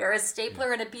Collation, where a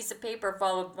stapler and a piece of paper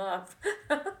fall in love.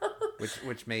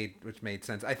 which made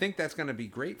sense. I think that's going to be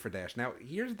great for Dash. Now,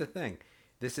 here's the thing: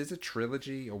 this is a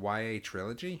trilogy, a YA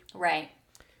trilogy. Right.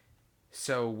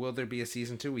 So, will there be a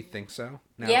season 2? We think so.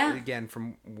 Now, Yeah. again,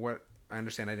 from what I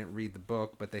understand, I didn't read the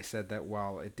book, but they said that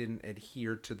while it didn't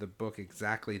adhere to the book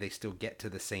exactly, they still get to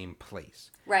the same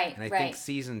place. Right. And I right. think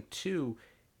season 2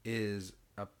 is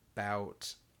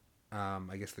about,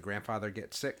 I guess the grandfather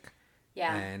gets sick.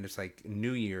 Yeah. And it's like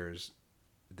New Year's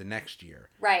the next year.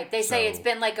 Right. They say it's So-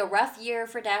 been like a rough year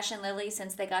for Dash and Lily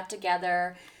since they got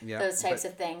together. Yeah, Those types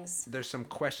but- of things. There's some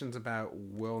questions about,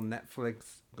 will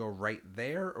Netflix go right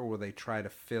there, or will they try to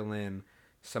fill in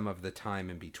some of the time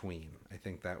in between? I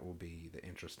think that will be the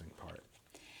interesting part.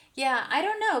 Yeah, I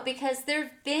don't know, because there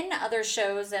have been other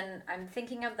shows, and I'm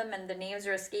thinking of them and the names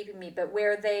are escaping me, but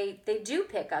where they do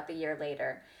pick up a year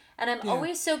later. And I'm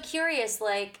always so curious,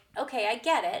 like, okay, I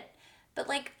get it, but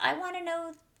like, I want to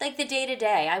know like the day to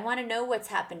day. I want to know what's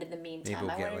happened in the meantime. Maybe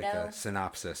we'll I get want like to know. a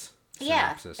synopsis. Yeah,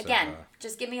 Synopsis of, again,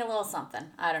 just give me a little something.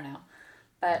 I don't know,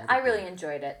 but I really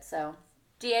enjoyed it. So,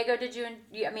 Diego, did you?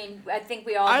 I mean, I think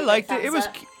we all. I gave liked it. thumbs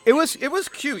It was up. it was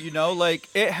cute, you know, like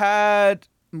it had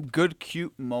good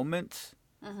cute moments.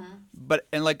 But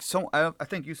and like so, I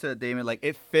think you said, Damon, like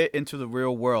it fit into the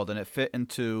real world and it fit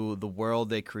into the world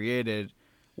they created.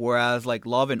 Whereas like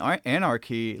Love and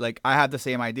Anarchy, like I had the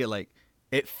same idea, like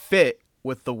it fit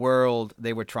with the world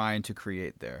they were trying to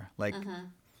create there. Like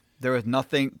there was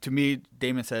nothing to me.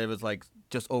 Damon said it was like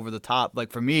just over the top.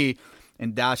 Like for me,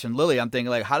 in Dash and Lily, I'm thinking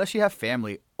like, how does she have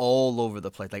family all over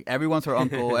the place? Like everyone's her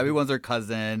uncle, everyone's her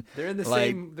cousin. They're in the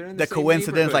like, same. They're in the same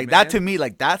coincidence, neighborhood, like that man. to me,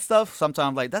 like that stuff.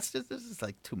 Sometimes like this is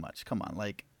like too much. Come on,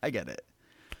 like I get it.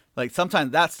 Like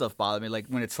sometimes that stuff bothers me. Like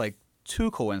when it's like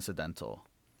too coincidental.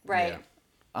 Right.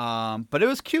 But it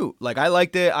was cute. Like I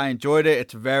liked it. I enjoyed it.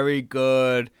 It's very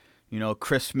good. You know,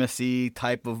 Christmassy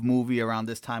type of movie around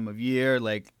this time of year.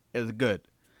 Like it was good.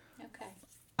 Okay.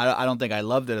 I don't think I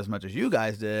loved it as much as you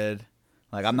guys did.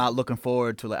 Like I'm not looking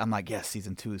forward to like I'm like yes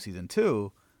season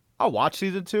two. I'll watch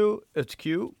season 2. It's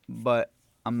cute, but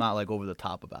I'm not like over the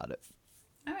top about it.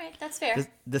 All right, that's fair.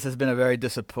 This has been a very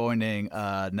disappointing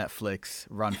Netflix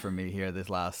run for me here this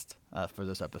last for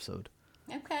this episode.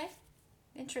 Okay,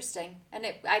 interesting. And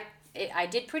I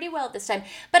did pretty well this time,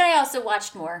 but I also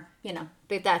watched more. You know,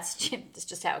 but that's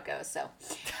just how it goes. So,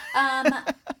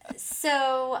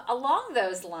 so along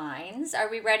those lines, are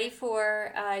we ready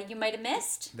for You Might Have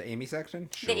Missed? The Amy section?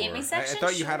 Sure. The Amy section? I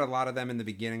thought you had Sure. a lot of them in the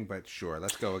beginning, but sure,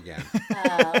 let's go again.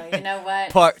 You know what?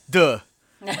 Part 2.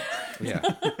 Yeah.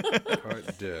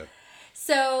 Part deux.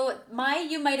 So, my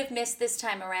You Might Have Missed this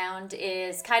time around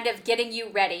is kind of getting you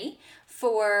ready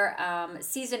for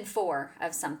season 4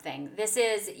 of something. This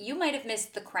is You Might Have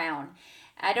Missed The Crown.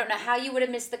 I don't know how you would have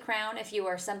missed The Crown if you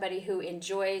are somebody who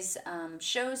enjoys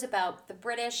shows about the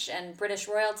British and British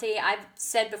royalty. I've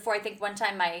said before, I think one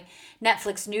time my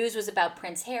Netflix news was about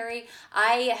Prince Harry.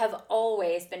 I have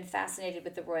always been fascinated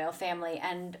with the royal family.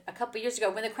 And a couple years ago,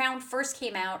 when The Crown first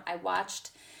came out, I watched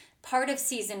part of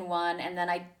season 1, and then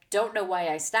I don't know why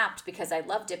I stopped because I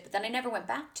loved it, but then I never went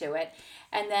back to it.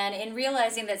 And then in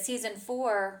realizing that season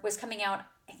 4 was coming out,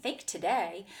 I think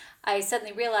today, I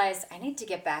suddenly realized I need to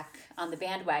get back on the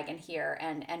bandwagon here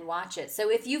and watch it. So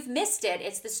if you've missed it,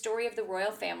 it's the story of the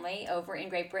royal family over in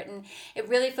Great Britain. It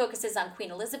really focuses on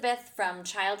Queen Elizabeth from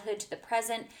childhood to the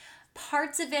present.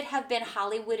 Parts of it have been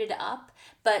Hollywooded up,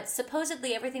 but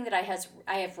supposedly everything that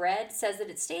I have read says that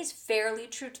it stays fairly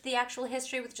true to the actual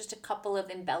history with just a couple of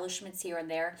embellishments here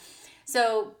and there.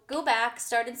 So go back,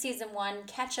 start in season 1,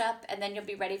 catch up, and then you'll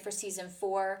be ready for season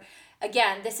 4.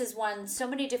 Again, this has won so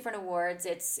many different awards.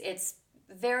 It's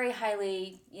very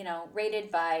highly,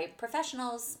 rated by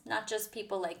professionals, not just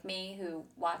people like me who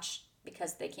watch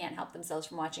because they can't help themselves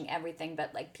from watching everything,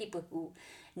 but like people who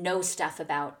know stuff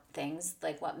about things,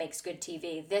 like what makes good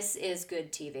TV. This is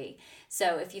good TV.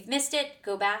 So if you've missed it,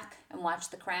 go back and watch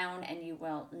The Crown and you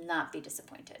will not be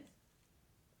disappointed.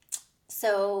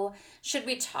 So should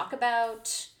we talk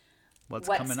about what's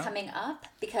coming up?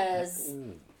 Because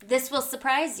this will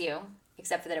surprise you,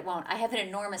 except for that it won't. I have an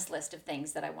enormous list of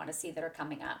things that I want to see that are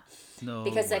coming up.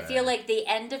 Because I feel like the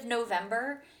end of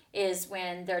November is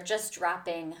when they're just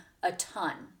dropping a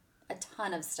ton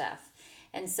of stuff.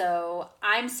 And so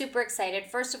I'm super excited.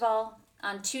 First of all,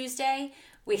 on Tuesday,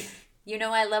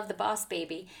 I love The Boss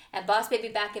Baby. And Boss Baby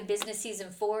Back in Business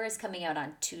Season 4 is coming out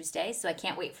on Tuesday, so I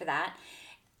can't wait for that.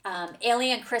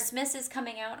 Alien Christmas is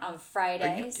coming out on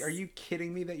Fridays. Are you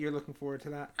kidding me that you're looking forward to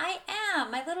that? I am.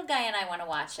 My little guy and I want to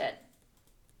watch it.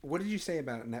 What did you say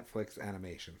about Netflix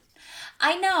animation?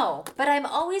 I know, but I'm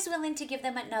always willing to give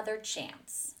them another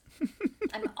chance.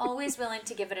 I'm always willing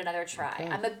to give it another try. Okay.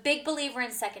 I'm a big believer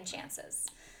in second chances.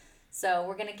 So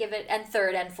we're going to give it, and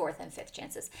third and fourth and fifth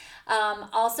chances.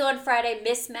 Also on Friday,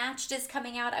 Mismatched is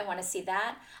coming out. I want to see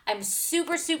that. I'm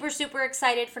super, super, super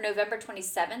excited for November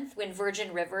 27th when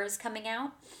Virgin River is coming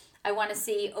out. I want to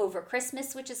see Over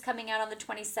Christmas, which is coming out on the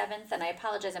 27th. And I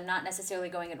apologize, I'm not necessarily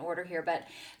going in order here, but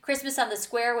Christmas on the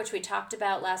Square, which we talked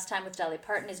about last time with Dolly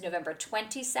Parton, is November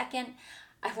 22nd.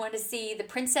 I want to see The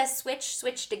Princess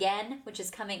Switched Again, which is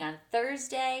coming on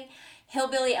Thursday.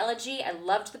 Hillbilly Elegy, I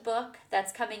loved the book.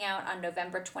 That's coming out on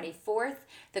November 24th.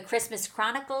 The Christmas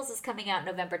Chronicles is coming out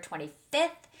November 25th.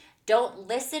 Don't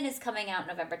Listen is coming out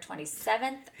November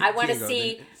 27th. I want to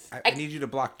see... I need you to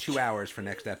block 2 hours for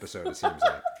next episode, it seems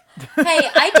like. Hey,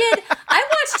 I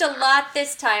watched a lot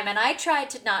this time, and I tried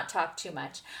to not talk too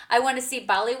much. I want to see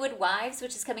Bollywood Wives,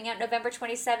 which is coming out November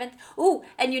 27th. Ooh,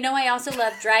 and I also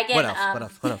love Dragon. What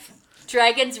else?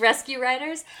 Dragon's Rescue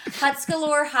Riders.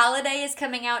 Hutzgalore Holiday is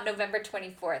coming out November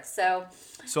 24th. So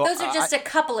those are just a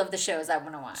couple of the shows I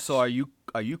want to watch. So are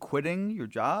you quitting your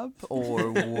job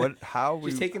or what? How are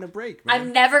She's you taking a break, man.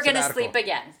 I'm never going to sleep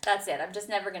again. That's it. I'm just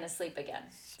never going to sleep again.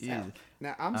 So.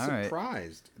 Now, I'm All right.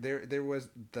 surprised. There was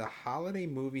the holiday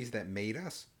movies that made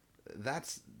us.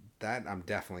 That I'm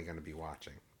definitely going to be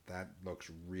watching. That looks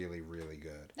really, really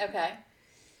good. Okay.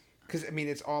 Because,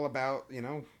 it's all about,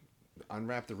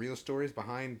 unwrap the real stories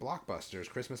behind blockbusters,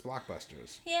 Christmas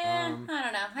blockbusters. Yeah, I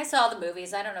don't know. I saw the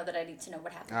movies. I don't know that I need to know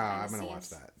what happened. I'm going to watch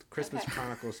that. Christmas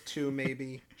Chronicles 2,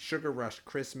 maybe. Sugar Rush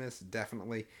Christmas,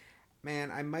 definitely.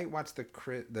 Man, I might watch the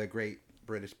Great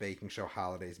British Baking Show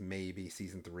Holidays, maybe.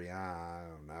 Season 3, I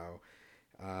don't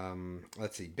know.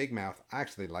 Let's see. Big Mouth, I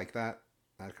actually like that.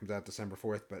 That comes out December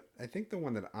 4th. But I think the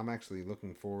one that I'm actually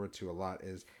looking forward to a lot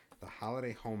is the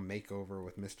Holiday Home Makeover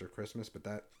with Mr. Christmas. But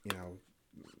that,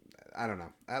 I don't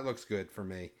know. That looks good for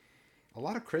me. A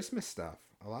lot of Christmas stuff,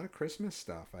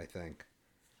 I think.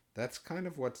 That's kind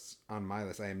of what's on my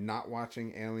list. I am not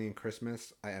watching Alien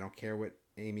Christmas. I don't care what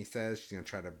Amy says. She's going to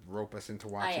try to rope us into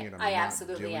watching it. I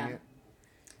absolutely am. It.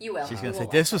 You will. She's going to say,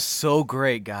 this was so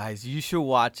great, guys. You should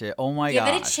watch it. Oh, my God.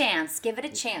 Give it a chance. Give it a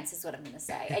chance is what I'm going to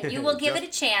say. And you will give it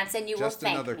a chance and you will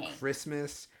thank me. Just another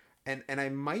Christmas. And I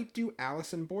might do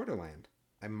Alice in Borderland.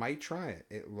 I might try it.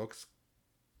 It looks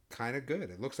kind of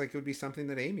good. It looks like it would be something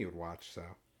that Amy would watch, so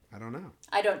I don't know.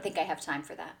 I don't think I have time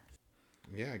for that.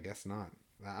 Yeah, I guess not.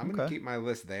 I'm going to keep my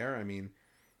list there.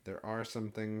 There are some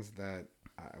things that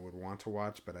I would want to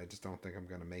watch, but I just don't think I'm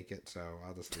going to make it, so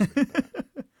I'll just leave it at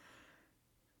that.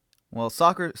 Well,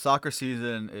 soccer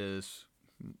season is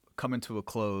coming to a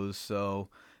close, so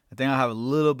I think I have a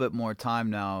little bit more time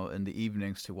now in the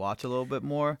evenings to watch a little bit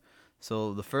more.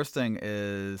 So the first thing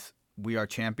is We Are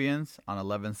Champions on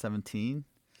 11/17.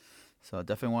 So I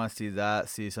definitely want to see that,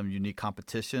 see some unique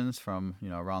competitions from,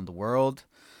 around the world.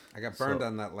 I got burned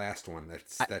on that last one.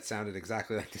 That sounded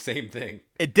exactly like the same thing.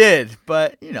 It did,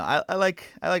 but I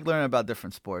like learning about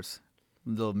different sports,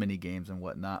 little mini games and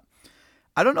whatnot.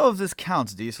 I don't know if this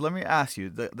counts, D. So let me ask you: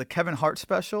 the Kevin Hart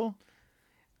special,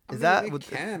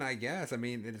 can, I guess.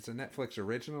 It's a Netflix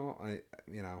original. I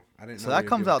didn't know. So that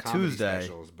comes out Tuesday.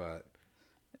 But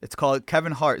it's called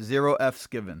Kevin Hart 0 F's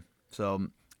Given. So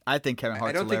I think Kevin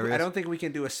Hart's hilarious. I don't think we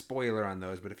can do a spoiler on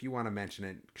those, but if you want to mention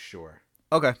it, sure.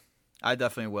 Okay, I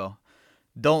definitely will.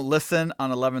 Don't Listen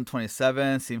on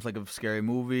 11/27. Seems like a scary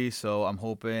movie, so I'm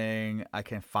hoping I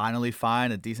can finally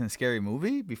find a decent scary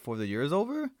movie before the year is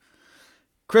over.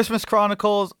 Christmas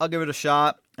Chronicles, I'll give it a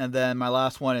shot. And then my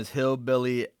last one is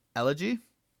Hillbilly Elegy.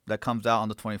 That comes out on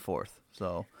the 24th.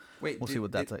 So we'll see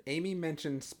what that's like. Amy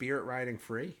mentioned Spirit Riding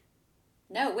Free?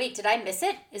 No, wait, did I miss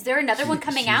it? Is there another one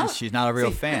coming out? She's not a real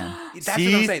fan. That's what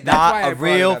I'm saying. That's not why I a brought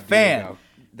it real up, fan. Diego.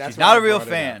 That's She's why not I a real brought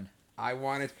it fan. up. I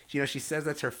wanted, she says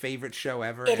that's her favorite show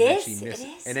ever. It and is, Then she it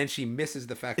is. And then she misses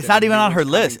the fact It's that not the even new on her one's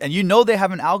list, coming and they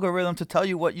have an algorithm to tell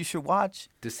you what you should watch.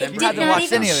 December It haven't did not watched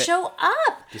even any of it. show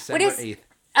up. December 8th.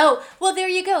 Oh, well, there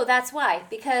you go. That's why.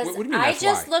 Because What do you mean I that's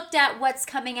just why? looked at what's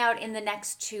coming out in the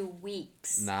next 2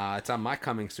 weeks. Nah, it's on my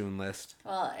coming soon list.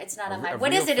 Well, it's not on A my. re- a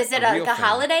What is real it? Is fa- it a like real a fan.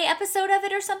 holiday episode of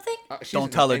it or something? She Don't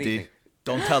doesn't tell know her, D. anything.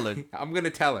 Don't tell her. I'm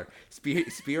gonna tell her.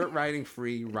 Spirit Riding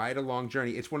Free, Ride Along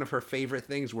Journey. It's one of her favorite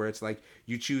things where it's like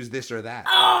you choose this or that.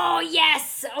 Oh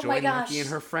yes! Oh my Join gosh! Lucky and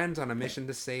her friends on a mission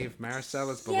to save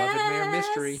Maricella's beloved mare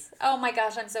Mystery Yes! Oh my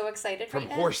gosh! I'm so excited from right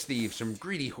now. horse thieves, from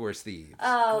greedy horse thieves.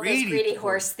 Oh, Greedy those greedy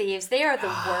horse thieves. They are the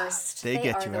worst. They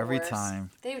get are you the every worst. time.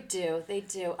 They do. They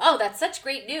do. Oh, that's such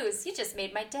great news. You just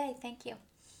made my day. Thank you.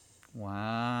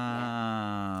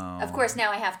 Wow. Of course,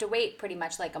 now I have to wait pretty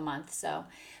much like a month,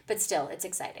 but still, it's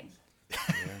exciting.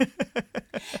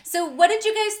 So, what did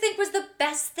you guys think was the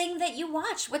best thing that you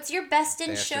watched? What's your best in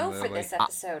Dash show and for Lily. this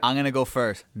episode? I'm going to go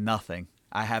first. Nothing.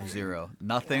 I have 0.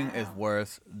 Nothing is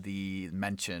worth the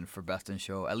mention for best in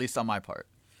show, at least on my part.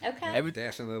 Okay.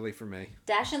 Dash and Lily for me.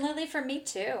 Dash and Lily for me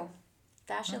too.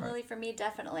 Dash and Lily for me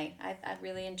definitely. I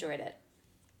really enjoyed it.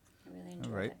 I really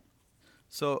enjoyed right. it.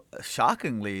 So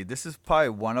shockingly, this is probably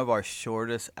one of our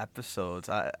shortest episodes.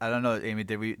 I don't know, Amy.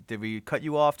 Did we cut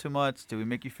you off too much? Did we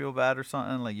make you feel bad or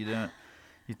something? Like you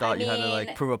thought you had to like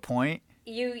mean, prove a point?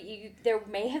 There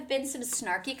may have been some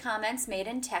snarky comments made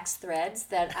in text threads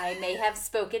that I may have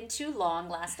spoken too long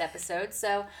last episode,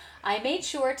 so I made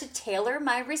sure to tailor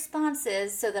my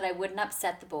responses so that I wouldn't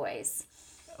upset the boys.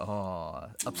 Oh,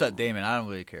 upset Damon. I don't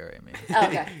really care, Amy.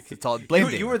 Okay. It's all blame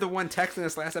Damon. You were the one texting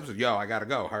us last episode. Yo, I gotta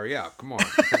go. Hurry up. Come on.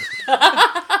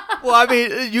 Well, I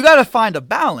mean, you got to find a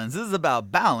balance. This is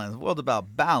about balance. World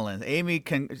about balance. Amy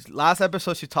last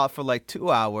episode she talked for like 2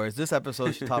 hours. This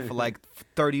episode she talked for like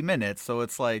 30 minutes. So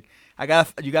it's like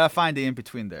you gotta find the in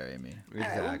between there, Amy.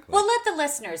 Exactly. Well, let the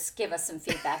listeners give us some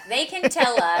feedback. They can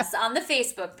tell us on the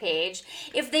Facebook page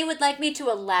if they would like me to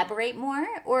elaborate more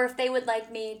or if they would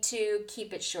like me to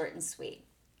keep it short and sweet.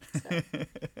 So,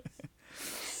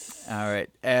 All right.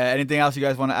 Anything else you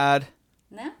guys want to add?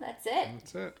 no, that's it.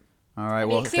 That's it. All right. I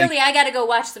Well, mean, clearly I got to go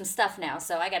watch some stuff now,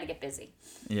 so I got to get busy.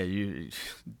 yeah,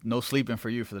 no sleeping for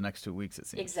you for the next 2 weeks, it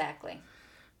seems. Exactly.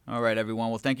 All right, everyone.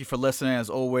 Well, thank you for listening. As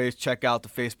always, check out the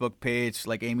Facebook page.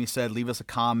 Like Amy said, leave us a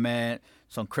comment,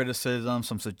 some criticism,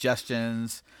 some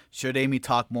suggestions. Should Amy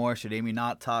talk more? Should Amy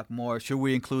not talk more? Should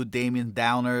we include Damien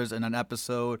Downers in an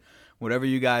episode? Whatever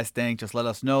you guys think, just let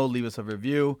us know. Leave us a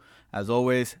review. As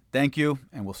always, thank you,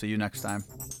 and we'll see you next time.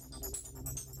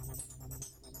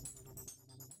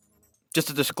 Just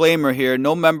a disclaimer here,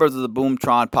 no members of the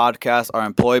Boomtron podcast are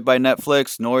employed by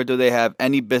Netflix, nor do they have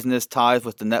any business ties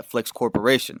with the Netflix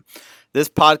Corporation. This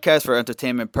podcast is for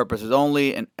entertainment purposes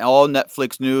only, and all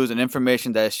Netflix news and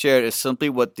information that is shared is simply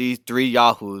what these 3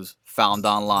 yahoos found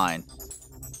online.